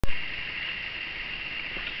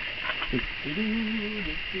Well,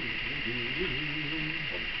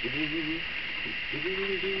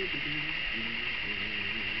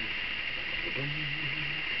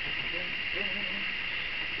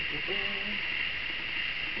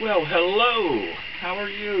 hello. How are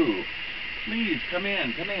you? Please come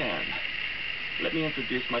in, come in. Let me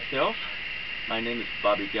introduce myself. My name is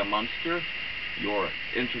Bobby Gammonster, your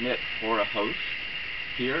internet horror host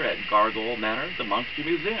here at Gargoyle Manor, the Monster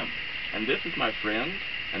Museum. And this is my friend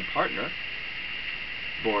and partner,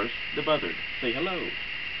 Boris the Buzzard. Say hello.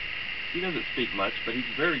 He doesn't speak much, but he's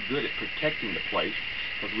very good at protecting the place,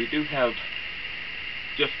 because we do have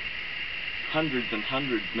just hundreds and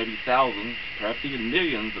hundreds, maybe thousands, perhaps even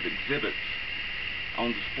millions of exhibits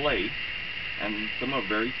on display, and some are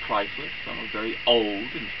very priceless, some are very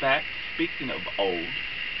old. In fact, speaking of old,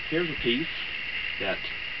 here's a piece that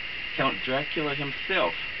Count Dracula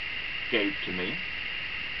himself gave to me.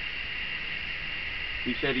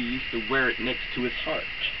 He said he used to wear it next to his heart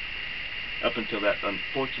up until that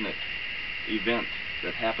unfortunate event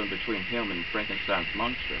that happened between him and Frankenstein's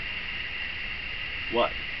monster. What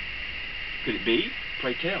could it be?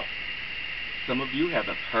 Pray tell. Some of you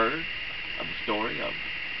haven't heard of the story of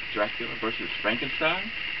Dracula versus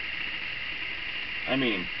Frankenstein. I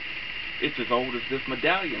mean, it's as old as this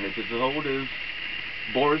medallion. It's as old as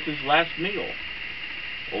Boris's last meal.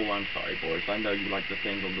 Oh, I'm sorry, Boris. I know you like the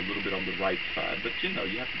things on the little bit on the right side, but you know,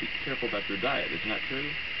 you have to be careful about your diet. Isn't that true?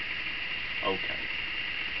 Okay.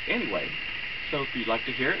 Anyway, so if you'd like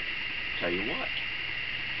to hear it, tell you what,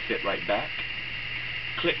 sit right back,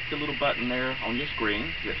 click the little button there on your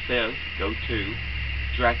screen that says go to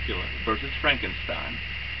Dracula versus Frankenstein.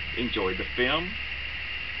 Enjoy the film.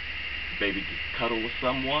 Maybe cuddle with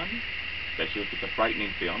someone, especially if it's a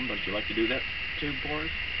frightening film. Don't you like to do that too,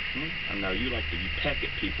 Boris? I know you like to peck at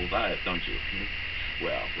people's eyes, don't you?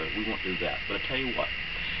 Well, we won't do that. But I tell you what,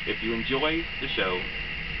 if you enjoy the show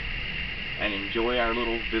and enjoy our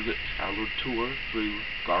little visit, our little tour through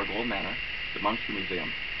Gargoyle Manor, the Monster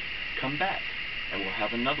Museum, come back and we'll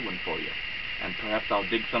have another one for you. And perhaps I'll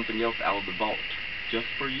dig something else out of the vault just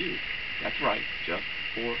for you. That's right, just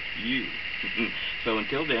for you. So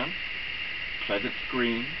until then, pleasant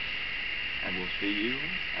screams, and we'll see you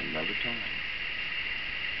another time.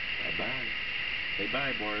 Bye-bye. Say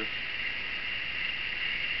bye, Boris.